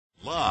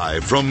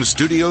Live from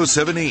Studio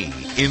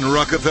 7E in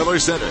Rockefeller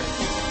Center,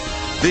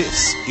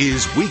 this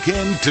is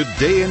Weekend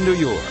Today in New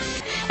York.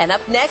 And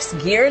up next,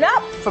 gearing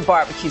up for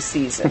barbecue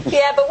season.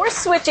 Yeah, but we're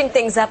switching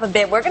things up a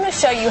bit. We're going to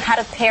show you how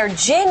to pair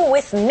gin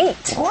with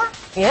meat.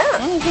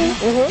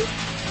 Yeah.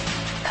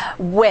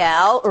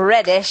 Well,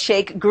 ready,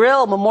 shake,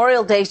 grill.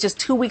 Memorial Day is just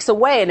 2 weeks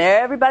away, and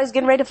everybody's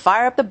getting ready to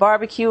fire up the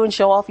barbecue and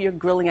show off your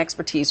grilling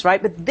expertise,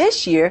 right? But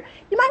this year,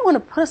 you might want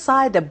to put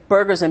aside the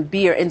burgers and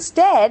beer.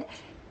 Instead,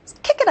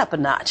 kick it up a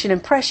notch and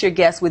impress your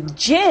guests with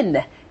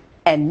gin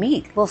and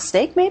meat. A little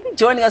steak, maybe?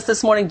 Joining us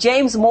this morning,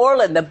 James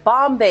Moreland, the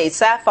Bombay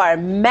Sapphire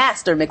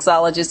master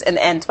mixologist, and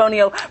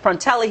Antonio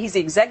Prontelli. He's the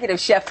executive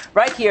chef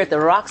right here at the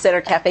Rock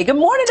Center Cafe. Good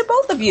morning to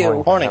both of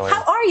you. Morning.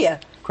 How are you?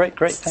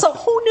 Great. So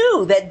who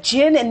knew that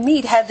gin and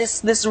meat had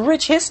this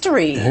rich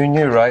history? Who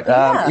knew, right?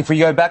 Yeah. If we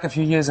go back a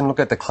few years and look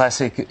at the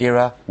classic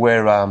era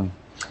where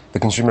the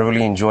consumer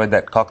really enjoyed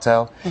that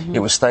cocktail, it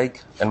was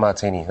steak and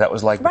martini. That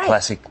was like the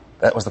classic.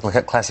 That was the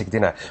classic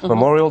dinner.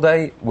 Memorial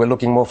Day, we're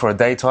looking more for a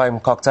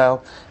daytime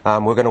cocktail.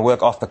 We're going to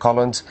work off the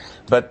Collins.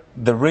 But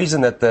the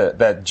reason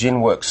that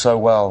gin works so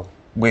well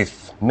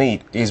with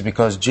meat is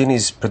because gin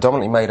is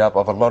predominantly made up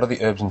of a lot of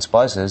the herbs and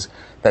spices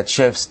that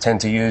chefs tend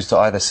to use to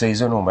either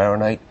season or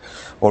marinate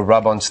or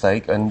rub on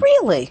steak. And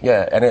really?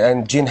 Yeah,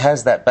 and gin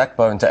has that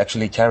backbone to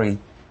actually carry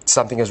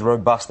something as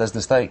robust as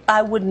the steak.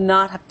 I would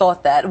not have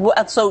thought that.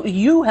 So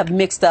you have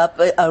mixed up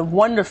a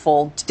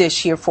wonderful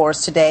dish here for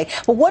us today.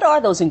 But what are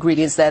those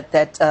ingredients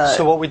that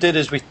So what we did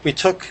is we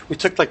took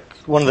like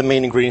one of the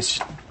main ingredients,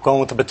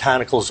 going with the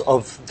botanicals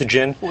of the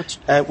gin, which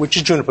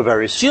is juniper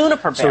berries.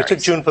 Juniper berries. So we took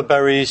juniper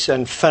berries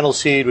and fennel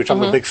seed, which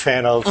I'm a big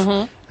fan of,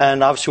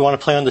 and obviously we want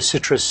to play on the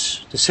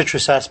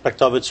citrus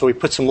aspect of it. So we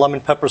put some lemon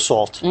pepper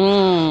salt.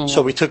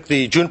 So we took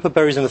the juniper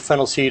berries and the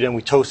fennel seed and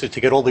we toasted to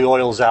get all the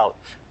oils out.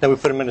 Then we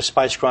put them in a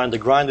spice grinder,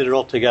 grinded it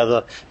all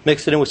together,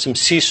 mixed it in with some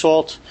sea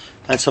salt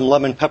and some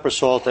lemon pepper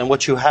salt, and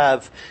what you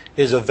have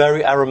is a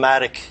very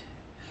aromatic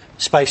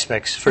spice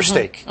mix for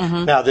steak.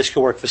 Now, this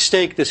could work for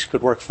steak, this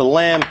could work for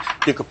lamb,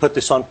 you could put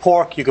this on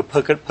pork, you could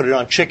put it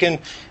on chicken.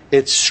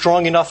 It's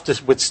strong enough to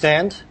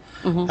withstand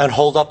and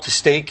hold up to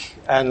steak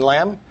and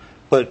lamb,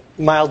 but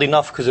mild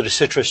enough because of the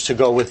citrus to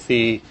go with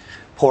the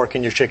pork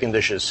and your chicken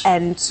dishes.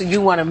 And so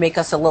you want to make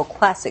us a little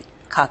classic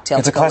cocktail.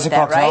 It's a classic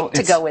cocktail. Right?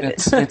 To go with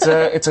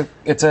it.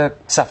 It's a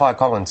Sapphire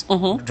Collins.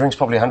 The drink's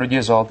probably 100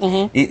 years old.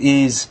 It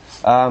is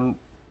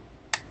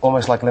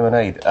almost like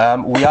lemonade.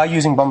 We are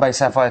using Bombay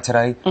Sapphire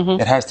today.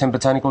 It has 10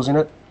 botanicals in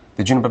it.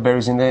 The juniper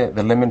berries in there,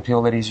 the lemon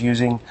peel that he's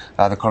using,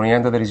 the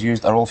coriander that he's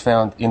used are all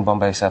found in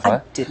Bombay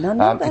Sapphire. I did not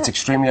know that. It's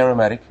extremely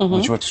aromatic,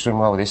 which works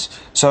extremely well with this.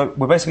 So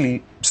we're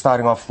basically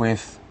starting off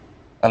with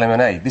a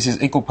lemonade. This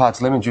is equal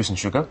parts lemon juice and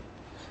sugar.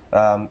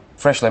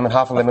 Fresh lemon,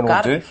 half a lemon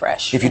will do.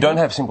 Fresh. If you don't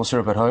have simple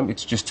syrup at home,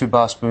 it's just 2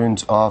 bar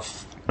spoons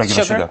of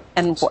regular sugar.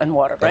 And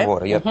water, right? And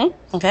water, yep.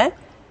 Okay.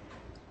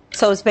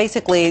 So it's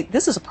basically,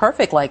 this is a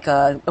perfect, like,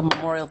 a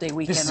Memorial Day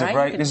weekend,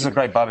 right? This is a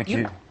great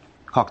barbecue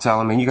cocktail.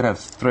 I mean, you could have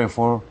 3 or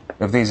 4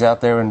 of these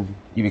out there and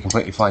you'd be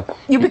completely fine.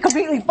 You'd be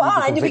completely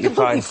fine. You'd be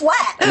completely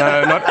flat.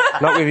 No,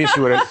 not with you, she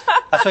wouldn't.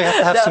 That's why you have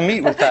to have some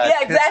meat with that.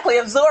 Yeah, exactly.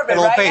 Absorb it,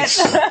 a little right?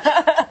 base.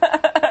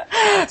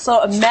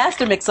 So a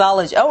master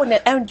mixologist. Oh,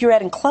 and you're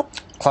adding club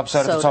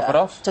soda to top it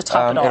off. To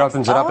top it off. It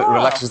opens it up. It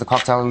relaxes the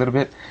cocktail a little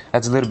bit.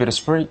 Adds a little bit of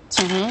sprite.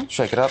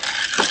 Shake it up.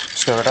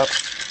 Stir it up.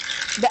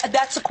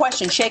 That's the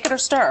question. Shake it or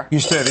stir?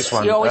 You stir this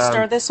one. You always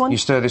stir this one? You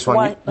stir this one.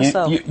 Why?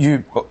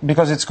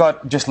 Because it's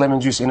got just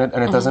lemon juice in it,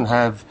 and it doesn't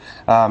have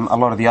a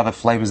lot of the other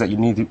flavors that you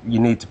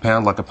need to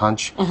pound like a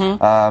punch.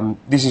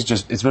 This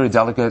is it's very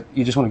delicate.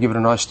 You just want to give it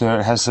a nice stir.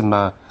 It has some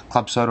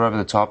club soda over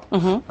the top.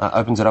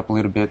 Opens it up a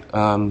little bit,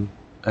 and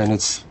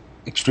it's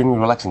extremely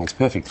relaxing. It's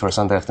perfect for a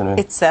Sunday afternoon.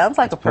 It sounds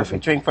like a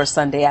perfect drink for a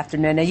Sunday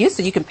afternoon. Now, you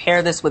said you can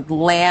pair this with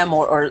lamb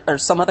or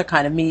some other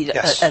kind of meat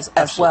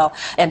as well,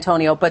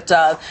 Antonio. But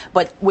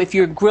if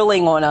you're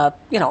grilling on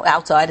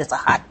outside, it's a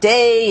hot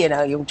day.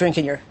 You're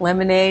drinking your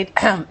lemonade.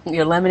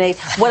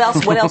 What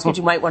else would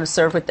you might want to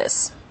serve with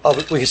this? Oh,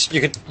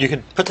 you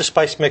could put the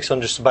spice mix on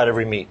just about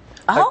every meat.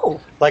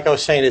 Oh. Like I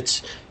was saying,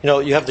 it's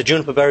you have the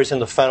juniper berries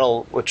and the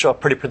fennel, which are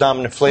pretty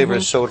predominant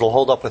flavors, so it'll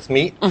hold up with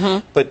meat.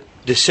 But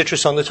the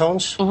citrus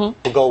undertones will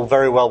go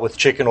very well with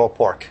chicken or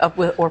pork.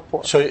 Or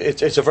pork. So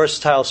it's a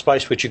versatile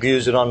spice, which you can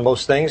use it on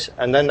most things.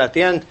 And then at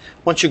the end,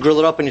 once you grill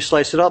it up and you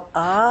slice it up,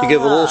 you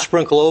give a little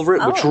sprinkle over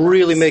it, which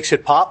really makes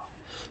it pop.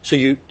 So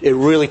it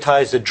really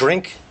ties the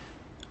drink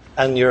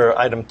and your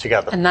item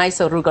together. A nice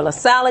arugula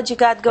salad you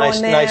got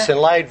going there. Nice and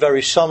light,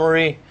 very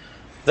summery.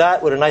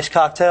 That with a nice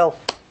cocktail.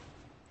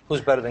 Who's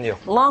better than you?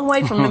 Long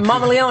way from the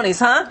Mama Leone's,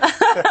 huh?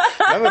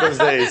 Remember those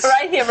days?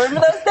 Right here.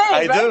 Remember those days,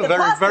 I right? do,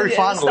 very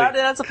fondly. Started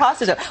as a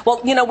pasta dough.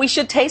 Well, we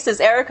should taste this.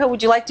 Erica,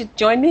 would you like to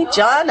join me?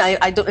 John,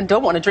 I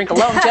don't want to drink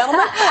alone,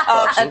 gentlemen.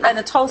 And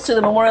a toast to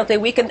the Memorial Day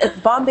weekend.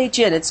 Bombay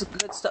gin, it's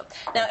good stuff.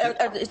 Now,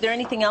 is there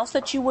anything else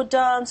that you would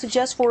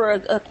suggest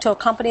to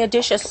accompany a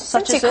dish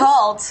such as this?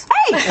 Called.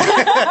 Hey!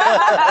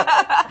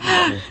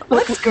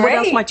 Looks great. What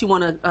else might you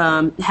want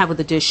to have with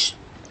the dish,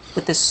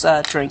 with this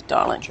drink,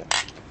 darling?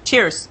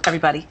 Cheers,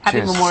 everybody. Happy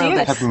Cheers. Memorial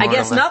Day. Happy I Memorial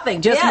guess Day.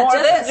 nothing, just Yeah, more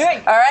just of a this.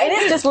 drink. All right?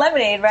 It is just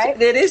lemonade,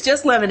 right? It is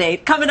just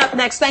lemonade. Coming up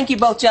next, thank you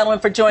both gentlemen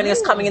for joining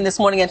us, coming in this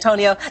morning.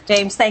 Antonio,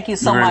 James, thank you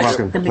so You're very much.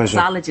 welcome. The Pleasure.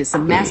 mixologist, the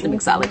master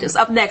mixologist.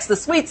 Up next, the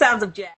sweet sounds of jazz.